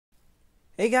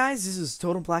Hey guys, this is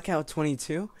Total Blackout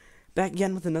 22, back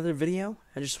again with another video.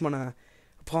 I just want to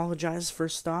apologize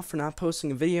first off for not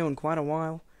posting a video in quite a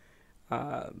while.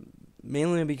 Uh,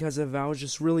 Mainly because I was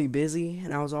just really busy,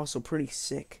 and I was also pretty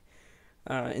sick.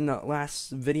 In the last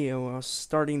video, I was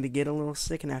starting to get a little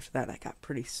sick, and after that I got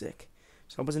pretty sick.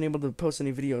 So I wasn't able to post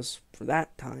any videos for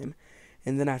that time,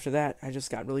 and then after that I just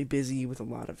got really busy with a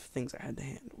lot of things I had to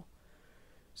handle.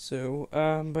 So,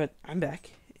 but I'm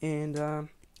back, and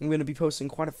I'm going to be posting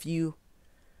quite a few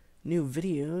new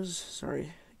videos.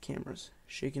 Sorry, camera's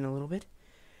shaking a little bit.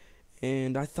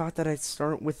 And I thought that I'd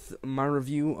start with my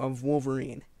review of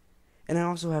Wolverine. And I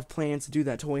also have plans to do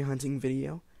that toy hunting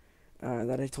video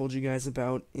that I told you guys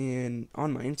about on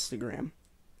my Instagram.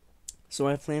 So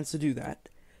I have plans to do that.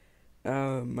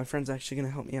 My friend's actually going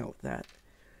to help me out with that.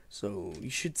 So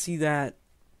you should see that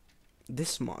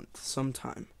this month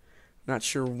sometime. Not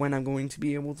sure when I'm going to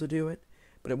be able to do it,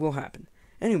 but it will happen.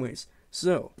 Anyways,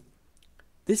 so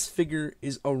this figure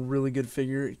is a really good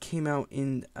figure. It came out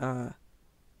in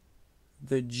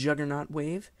the Juggernaut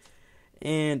wave,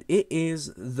 and it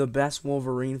is the best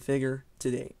Wolverine figure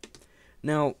to date.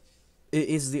 Now, it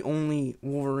is the only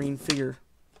Wolverine figure.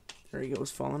 There he goes,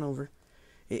 falling over.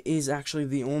 It is actually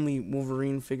the only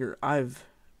Wolverine figure I've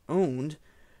owned,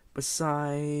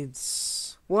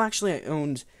 besides... Well, actually, I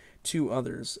owned two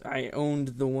others. I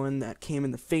owned the one that came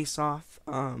in the face-off,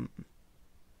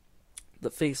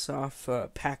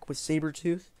 pack with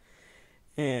Sabretooth.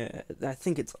 And I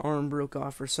think its arm broke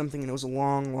off or something, and it was a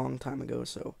long, long time ago,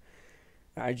 so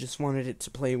I just wanted it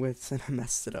to play with, and I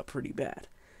messed it up pretty bad.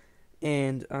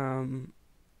 And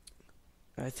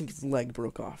I think its leg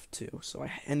broke off too, so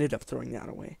I ended up throwing that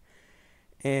away.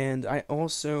 And I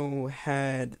also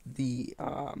had the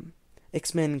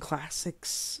X-Men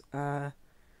Classics, trying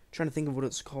to think of what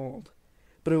it's called.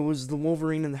 But it was the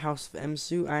Wolverine in the House of M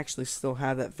suit. I actually still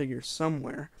have that figure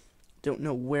somewhere. Don't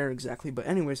know where exactly, but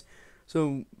anyways,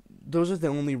 so those are the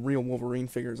only real Wolverine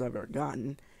figures I've ever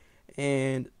gotten.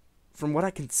 And from what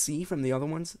I can see from the other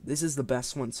ones, this is the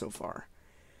best one so far.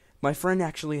 My friend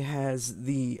actually has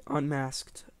the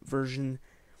unmasked version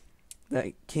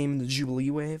that came in the Jubilee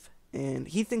wave, and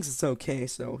he thinks it's okay,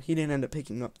 so he didn't end up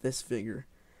picking up this figure.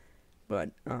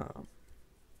 But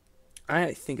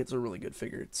I think it's a really good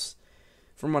figure. It's,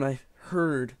 from what I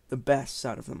heard, the best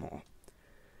out of them all.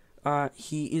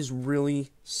 He is really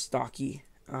stocky.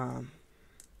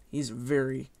 He's a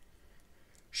very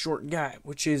short guy,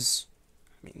 which is,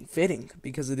 fitting,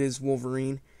 because it is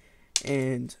Wolverine.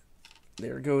 And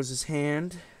there goes his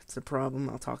hand. It's a problem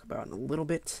I'll talk about in a little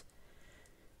bit.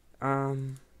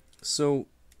 So,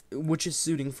 which is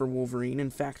suiting for Wolverine. In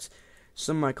fact,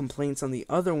 some of my complaints on the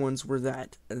other ones were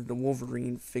that the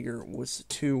Wolverine figure was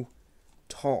too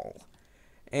tall.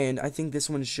 And I think this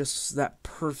one is just that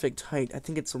perfect height. I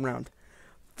think it's around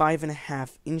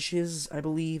 5.5 inches, I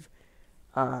believe.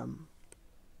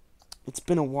 It's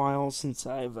been a while since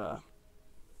I've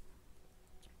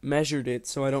measured it,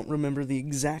 so I don't remember the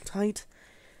exact height.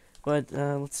 But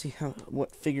let's see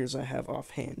what figures I have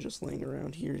offhand just laying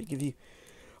around here to give you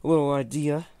a little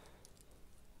idea.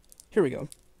 Here we go.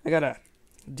 I got a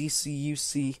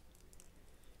DCUC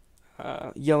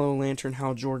Yellow Lantern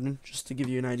Hal Jordan, just to give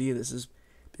you an idea. This is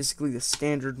basically the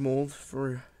standard mold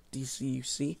for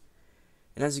DCUC.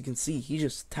 And as you can see, he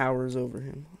just towers over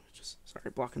him.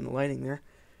 Sorry, blocking the lighting there.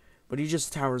 But he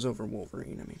just towers over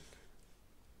Wolverine.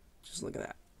 Just look at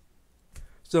that.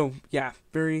 So, yeah,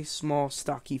 very small,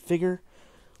 stocky figure,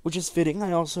 which is fitting.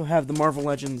 I also have the Marvel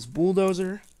Legends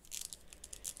Bulldozer.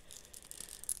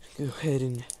 Go ahead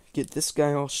and get this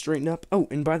guy all straightened up. Oh,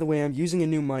 and by the way, I'm using a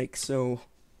new mic, so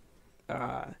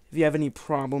if you have any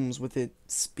problems with it,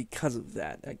 it's because of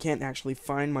that. I can't actually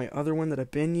find my other one that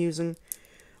I've been using.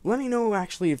 Let me know,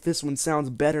 actually, if this one sounds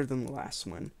better than the last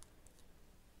one.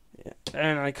 Yeah.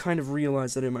 And I kind of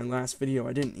realized that in my last video,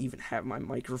 I didn't even have my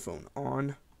microphone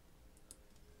on.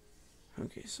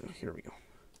 Okay, so here we go.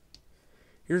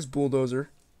 Here's Bulldozer,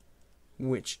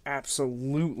 which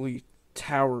absolutely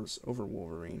towers over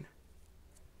Wolverine.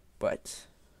 But,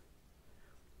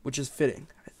 which is fitting,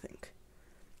 I think.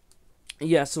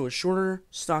 Yeah, so a shorter,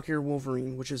 stockier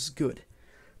Wolverine, which is good.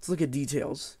 Let's look at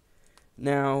details.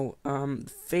 Now,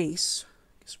 the face,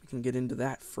 I guess we can get into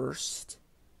that first.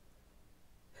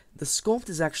 The sculpt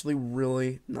is actually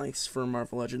really nice for a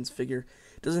Marvel Legends figure.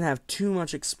 It doesn't have too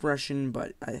much expression,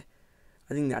 but I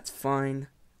think that's fine.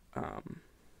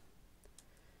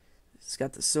 It's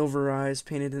got the silver eyes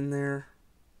painted in there.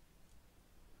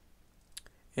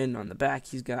 And on the back,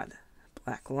 he's got a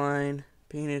black line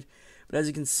painted. But as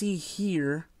you can see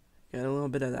here, got a little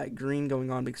bit of that green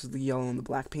going on because the yellow and the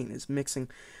black paint is mixing.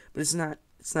 But it's not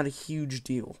a huge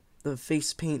deal. The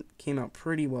face paint came out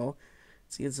pretty well.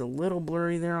 See, it's a little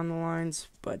blurry there on the lines,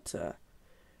 but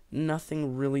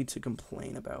nothing really to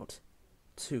complain about.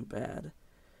 Too bad.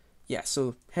 Yeah,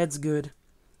 so head's good,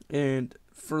 and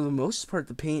for the most part,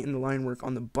 the paint and the line work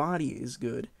on the body is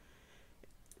good,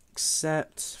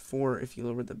 except for if you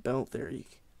lower the belt there, you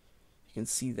can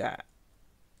see that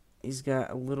he's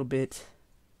got a little bit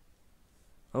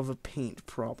of a paint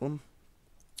problem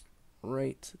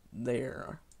right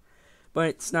there, but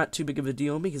it's not too big of a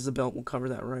deal because the belt will cover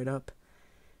that right up.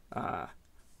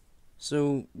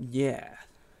 So yeah,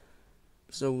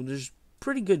 so there's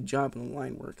pretty good job in the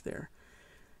line work there.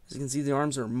 As you can see, the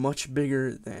arms are much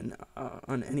bigger than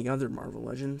on any other Marvel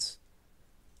Legends.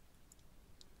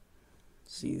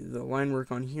 See the line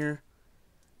work on here,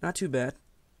 not too bad.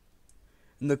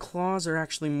 And the claws are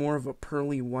actually more of a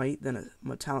pearly white than a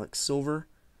metallic silver,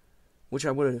 which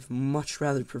I would have much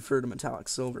rather preferred a metallic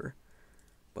silver.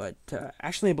 But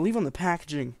actually, I believe on the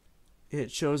packaging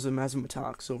it shows them as a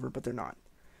metallic silver, but they're not.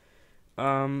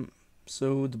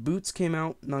 So the boots came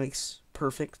out nice,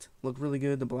 perfect, look really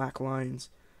good. The black lines,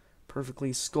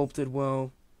 perfectly sculpted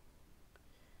well.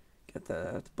 Got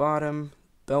that at the bottom.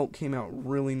 Belt came out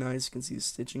really nice. You can see the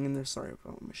stitching in there. Sorry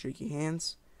about my shaky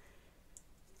hands.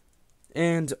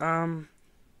 And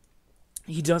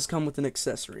he does come with an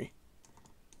accessory.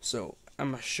 So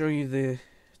I'm gonna show you the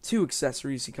 2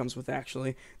 accessories he comes with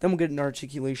actually. Then we'll get into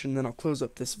articulation. Then I'll close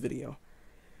up this video.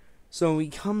 So he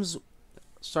comes.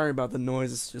 Sorry about the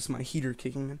noise. It's just my heater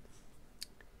kicking in.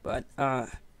 But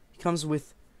he comes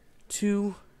with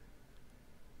 2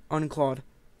 unclawed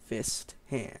fist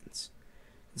hands.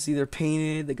 You see they're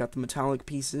painted. They got the metallic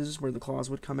pieces where the claws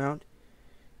would come out.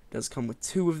 It does come with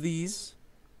 2 of these.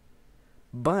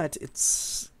 But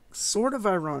it's sort of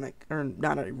ironic, or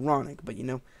not ironic, but you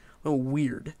know, a little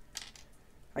weird.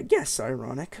 I guess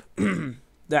ironic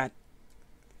that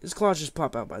his claws just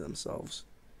pop out by themselves,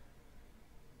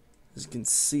 as you can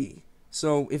see.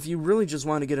 So if you really just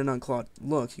want to get an unclawed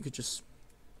look, you could just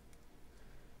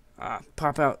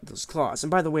pop out those claws.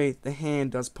 And by the way, the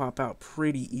hand does pop out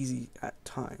pretty easy at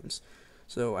times.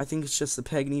 So I think it's just the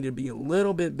peg needed to be a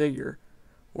little bit bigger,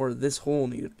 or this hole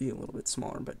needed to be a little bit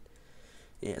smaller. But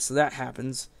yeah, so that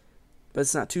happens. But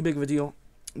it's not too big of a deal.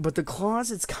 But the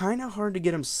claws, it's kind of hard to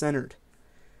get them centered.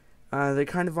 They're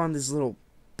kind of on these little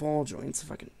ball joints,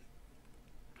 if I can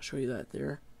show you that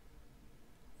there.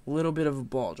 A little bit of a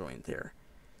ball joint there.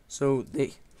 So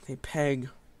they peg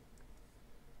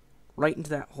right into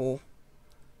that hole.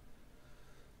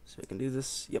 So I can do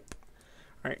this. Yep.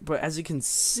 Alright, but as you can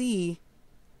see,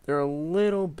 they're a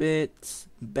little bit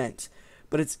bent.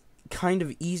 But it's kind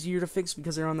of easier to fix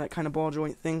because they're on that kind of ball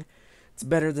joint thing. It's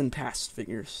better than past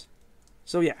figures.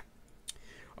 So yeah.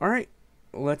 Alright,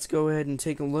 let's go ahead and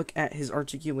take a look at his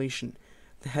articulation.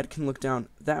 The head can look down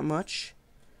that much.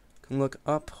 Can look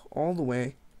up all the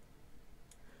way.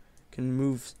 Can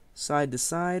move side to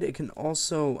side. It can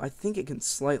also, I think it can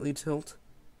slightly tilt.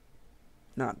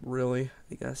 Not really,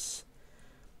 I guess.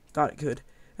 Thought it could.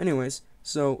 Anyways,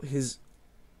 so he's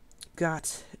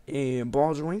got a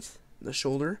ball joint, the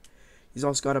shoulder. He's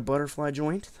also got a butterfly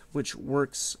joint, which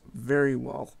works very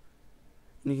well.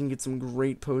 And you can get some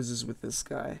great poses with this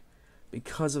guy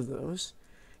because of those.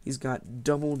 He's got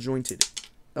double jointed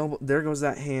elbow. There goes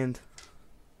that hand.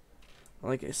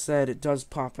 Like I said, it does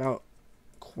pop out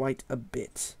quite a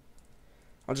bit.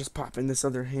 I'll just pop in this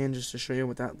other hand just to show you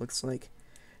what that looks like.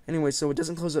 Anyway, so it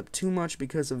doesn't close up too much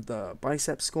because of the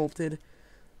bicep sculpted.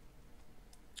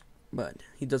 But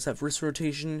he does have wrist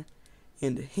rotation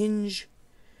and a hinge.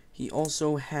 He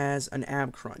also has an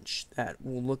ab crunch that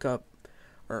will look up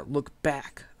or look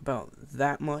back about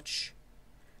that much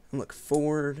and look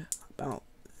forward about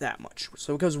that much.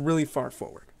 So it goes really far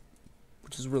forward,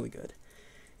 which is really good.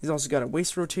 He's also got a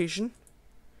waist rotation.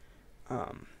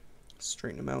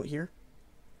 Straighten him out here.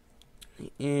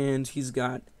 And he's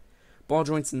got ball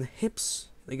joints in the hips.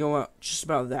 They go out just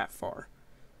about that far,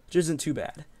 which isn't too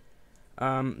bad.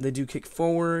 They do kick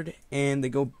forward, and they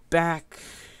go back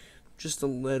just a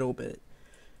little bit.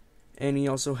 And he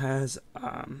also has,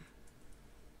 I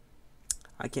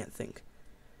can't think,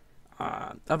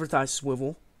 upper thigh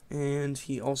swivel. And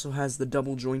he also has the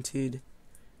double jointed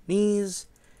knees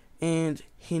and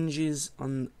hinges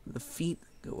on the feet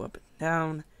that go up and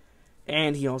down.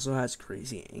 And he also has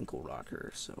crazy ankle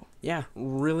rocker. So, yeah,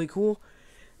 really cool.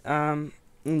 Let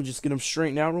me just get him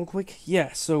straightened out real quick.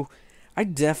 Yeah, so I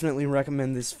definitely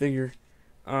recommend this figure.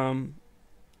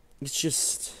 It's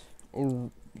just,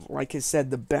 like I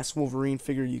said, the best Wolverine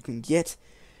figure you can get.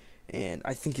 And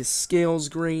I think his scale's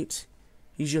great.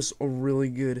 He's just a really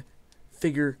good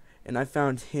figure. And I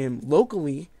found him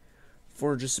locally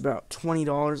for just about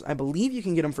 $20. I believe you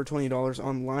can get them for $20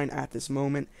 online at this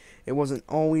moment. It wasn't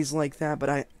always like that, but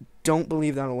I don't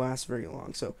believe that'll last very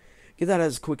long. So get that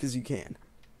as quick as you can.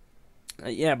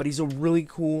 Yeah, but he's a really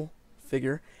cool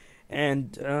figure.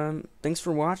 And thanks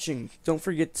for watching. Don't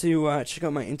forget to check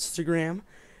out my Instagram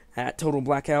at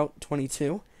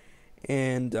TotalBlackout22.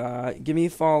 And give me a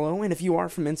follow. And if you are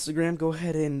from Instagram, go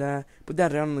ahead and put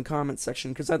that down in the comments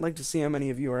section, because I'd like to see how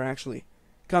many of you are actually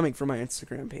coming from my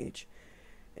Instagram page.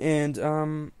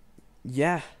 And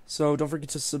yeah, so don't forget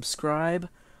to subscribe,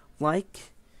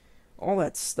 like, all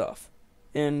that stuff,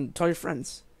 and tell your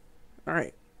friends.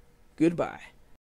 Alright, goodbye.